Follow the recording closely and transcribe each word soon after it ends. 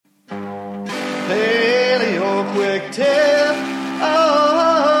Paleo quick tip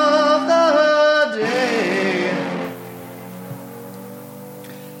of the day.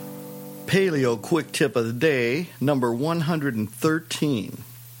 Paleo quick tip of the day, number 113.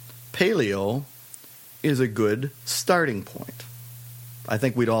 Paleo is a good starting point. I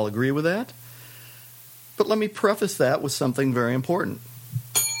think we'd all agree with that. But let me preface that with something very important.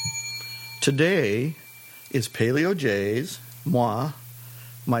 Today is Paleo J's, my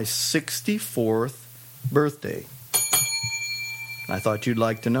 64th birthday. I thought you'd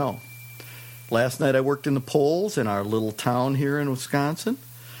like to know. Last night I worked in the polls in our little town here in Wisconsin,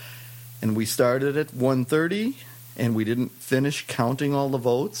 and we started at 1:30, and we didn't finish counting all the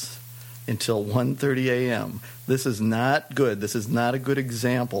votes until 1:30 a.m. This is not good. This is not a good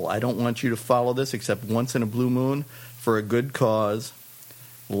example. I don't want you to follow this except once in a blue moon for a good cause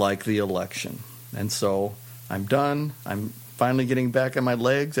like the election. And so I'm done. I'm finally getting back on my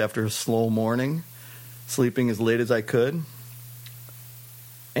legs after a slow morning, sleeping as late as I could.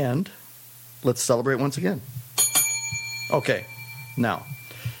 And let's celebrate once again. Okay, now,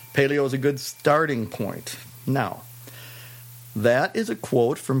 paleo is a good starting point. Now, that is a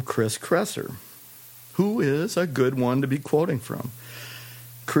quote from Chris Kresser, who is a good one to be quoting from.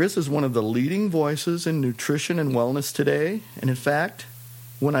 Chris is one of the leading voices in nutrition and wellness today, and in fact,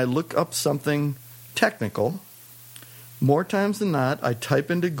 when I look up something technical, more times than not, I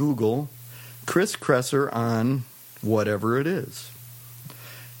type into Google Chris Kresser on whatever it is.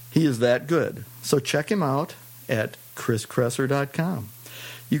 He is that good. So check him out at chriskresser.com.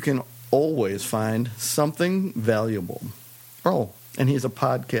 You can always find something valuable. Oh, and he has a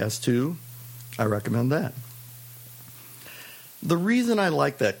podcast too. I recommend that. The reason I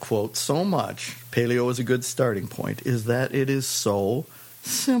like that quote so much, paleo is a good starting point, is that it is so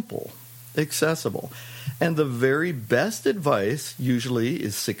simple, accessible. And the very best advice usually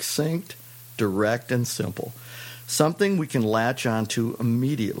is succinct, direct, and simple. Something we can latch onto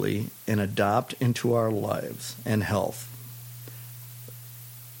immediately and adopt into our lives and health.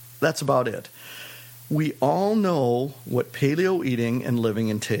 That's about it. We all know what paleo eating and living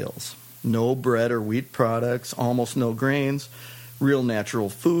entails. No bread or wheat products, almost no grains, real natural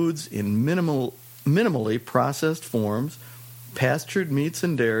foods in minimally processed forms, pastured meats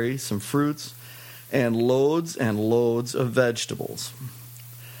and dairy, some fruits, and loads of vegetables.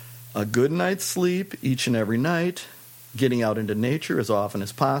 A good night's sleep each and every night, getting out into nature as often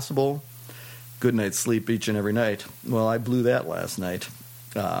as possible. Good night's sleep each and every night. Well, I blew that last night.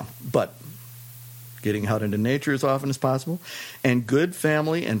 But getting out into nature as often as possible, and good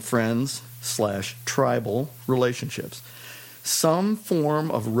family and friends / tribal relationships. Some form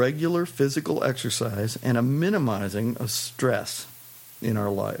of regular physical exercise and a minimizing of stress in our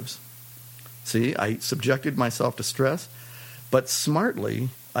lives. See, I subjected myself to stress, but smartly,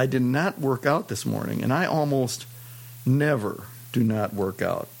 I did not work out this morning, and I almost never do not work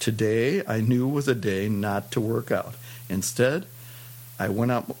out. Today, I knew was a day not to work out. Instead, I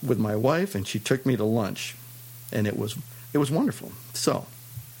went out with my wife, and she took me to lunch, and it was wonderful. So,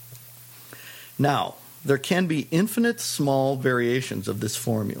 now, there can be infinite small variations of this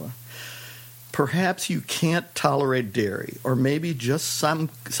formula. Perhaps you can't tolerate dairy, or maybe just some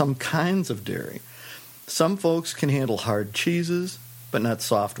kinds of dairy. Some folks can handle hard cheeses, but not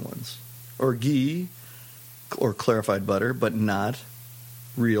soft ones, or ghee, or clarified butter, but not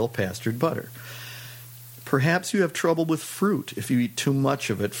real pastured butter. Perhaps you have trouble with fruit if you eat too much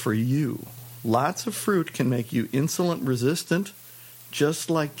of it for you. Lots of fruit can make you insulin resistant, just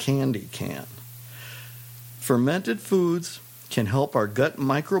like candy can. Fermented foods can help our gut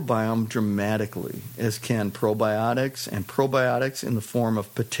microbiome dramatically, as can probiotics and probiotics in the form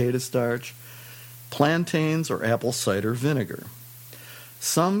of potato starch, plantains, or apple cider vinegar.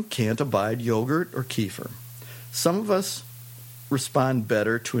 Some can't abide yogurt or kefir. Some of us respond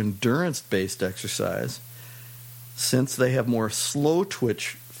better to endurance-based exercise since they have more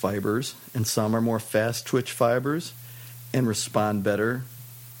slow-twitch fibers, and some are more fast-twitch fibers and respond better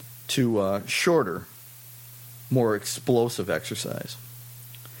to shorter, more explosive exercise.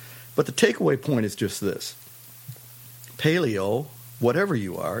 But the takeaway point is just this. Paleo, whatever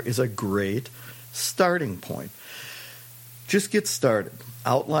you are, is a great starting point. Just get started,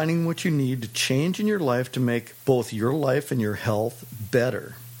 outlining what you need to change in your life to make both your life and your health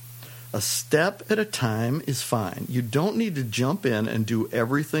better. A step at a time is fine. You don't need to jump in and do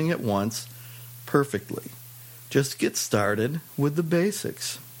everything at once perfectly. Just get started with the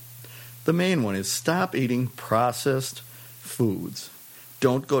basics. The main one is stop eating processed foods.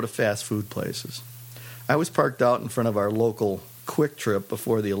 Don't go to fast food places. I was parked out in front of our local Quick Trip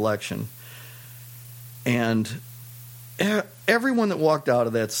before the election, and everyone that walked out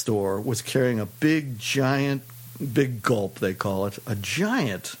of that store was carrying a big gulp, they call it, a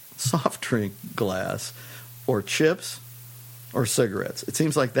giant soft drink glass, or chips, or cigarettes. It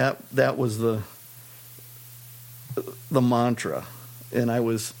seems like that was the mantra, and I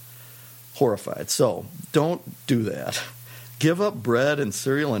was horrified. So don't do that. Give up bread and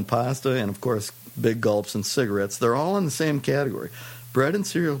cereal and pasta and, of course, big gulps and cigarettes. They're all in the same category. Bread and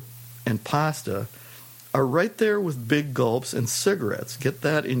cereal and pasta are right there with big gulps and cigarettes. Get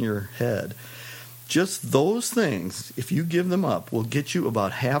that in your head. Just those things, if you give them up, will get you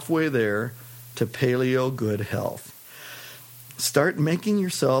about halfway there to paleo good health. Start making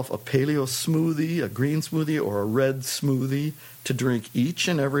yourself a paleo smoothie, a green smoothie, or a red smoothie to drink each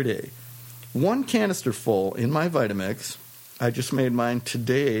and every day. 1 canister full in my Vitamix. I just made mine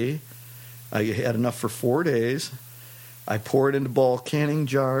today. I had enough for 4 days. I pour it into bulk canning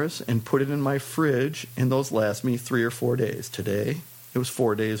jars and put it in my fridge, and those last me 3 or 4 days. Today, it was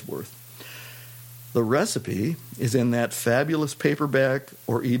 4 days worth. The recipe is in that fabulous paperback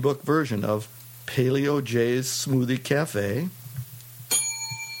or ebook version of Paleo J's Smoothie Cafe,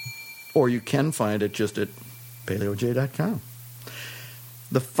 or you can find it just at paleoj.com.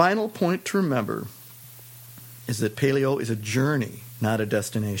 The final point to remember is that paleo is a journey, not a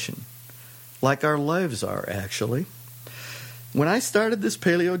destination. Like our lives are, actually. When I started this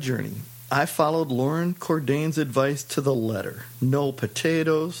paleo journey, I followed Lauren Cordain's advice to the letter. No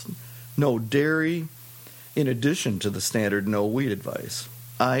potatoes, no dairy, in addition to the standard no wheat advice.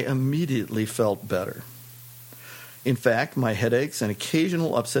 I immediately felt better. In fact, my headaches and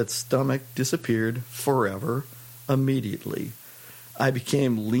occasional upset stomach disappeared forever, immediately. I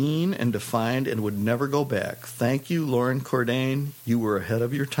became lean and defined and would never go back. Thank you, Lauren Cordain. You were ahead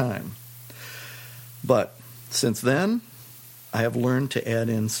of your time. But since then, I have learned to add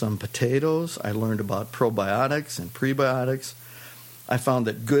in some potatoes. I learned about probiotics and prebiotics. I found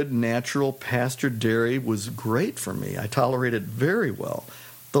that good natural pastured dairy was great for me. I tolerate it very well.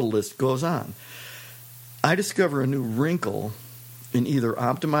 The list goes on. I discover a new wrinkle in either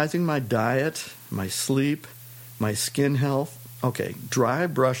optimizing my diet, my sleep, my skin health. Okay, dry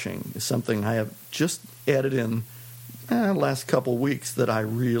brushing is something I have just added in the last couple weeks that I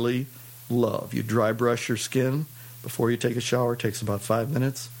really love. You dry brush your skin before you take a shower. It takes about 5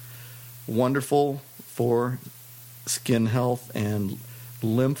 minutes. Wonderful for skin health and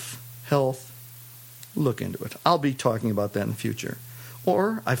lymph health. Look into it. I'll be talking about that in the future.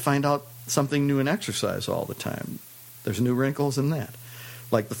 Or I find out something new in exercise all the time. There's new wrinkles in that.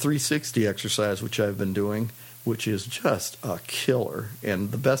 Like the 360 exercise, which I've been doing, which is just a killer.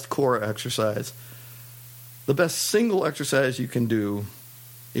 And the best core exercise, the best single exercise you can do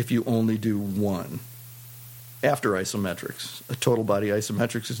if you only do one. After isometrics. A total body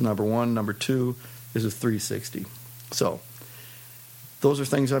isometrics is number 1. Number 2 is a 360. So, those are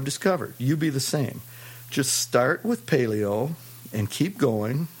things I've discovered. You be the same. Just start with paleo and keep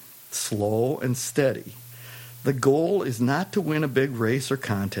going, slow and steady. The goal is not to win a big race or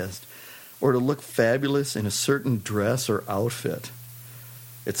contest or to look fabulous in a certain dress or outfit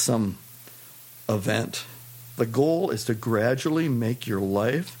at some event. The goal is to gradually make your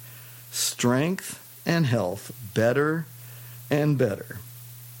life, strength, and health better and better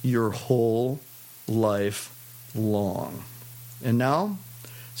your whole life long. And now,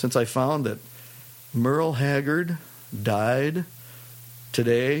 since I found that Merle Haggard died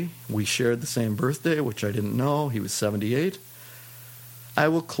today, we shared the same birthday, which I didn't know. He was 78. I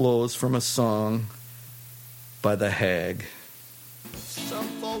will close from a song by The Hag. Some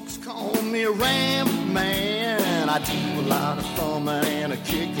folks call me a ram man. I do a lot of thumbing and a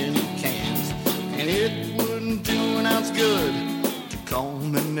kicking cans. And it wouldn't do an ounce good to call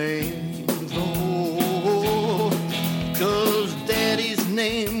me names, oh, 'cause Daddy's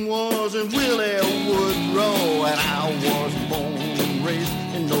name wasn't Willie Woodrow, and I was born and raised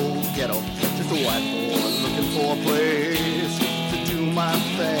in no ghetto, just a white boy looking for a place to do my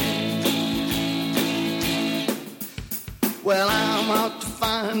thing. Well, I'm out to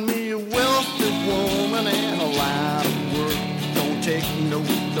find me a wealthy woman and a line of work don't take no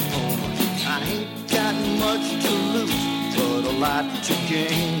diploma. I ain't got much to lose, but a lot to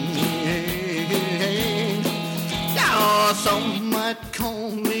gain. Now, some might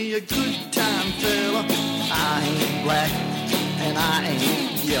call me a good time fella. I ain't black and I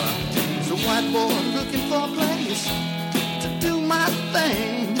ain't yellow. It's a white boy looking for a place to do my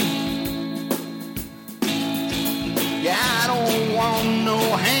thing. Yeah, I don't want no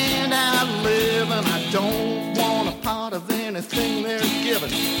handout living. I don't want a part of anything they're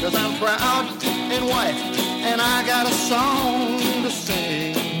giving. 'Cause I'm proud and white and I got a song to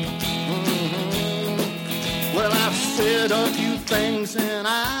sing. Well, I've said a few things, and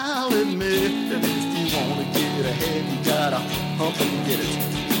I'll admit that if you want to get ahead, you gotta hump and get it.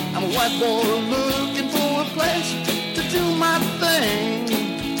 I'm a white boy looking for a place to do my thing.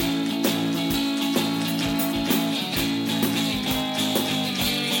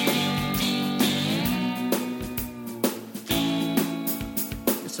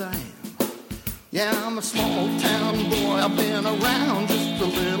 Yes, I am. Yeah, I'm a small town boy. I've been around just a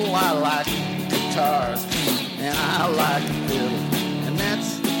little. I like guitars and I like a fiddle, and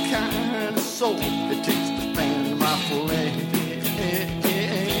that's the kind of soul that takes the fan of my flame.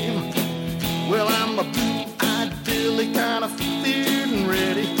 Well, I'm a blue-eyed Billy, kind of feared and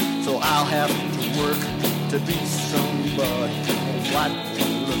ready, so I'll have to work to be somebody. White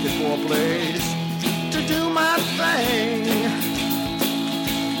looking for a place to do my thing.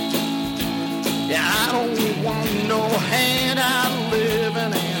 Yeah, I don't want no handout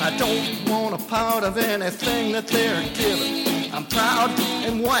living, and I don't want a part of anything that they're giving. I'm proud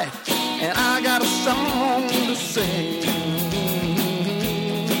and white, and I got a song to sing.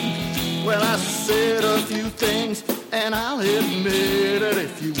 Well, I said a few things, and I'll admit that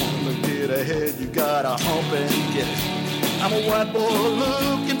if you want to get ahead, you gotta hump and get it. I'm a white boy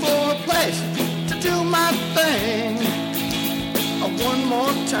looking for a place to do my thing. One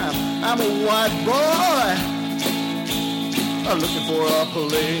more time, I'm a white boy looking for a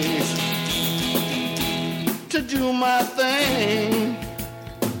place to do my thing.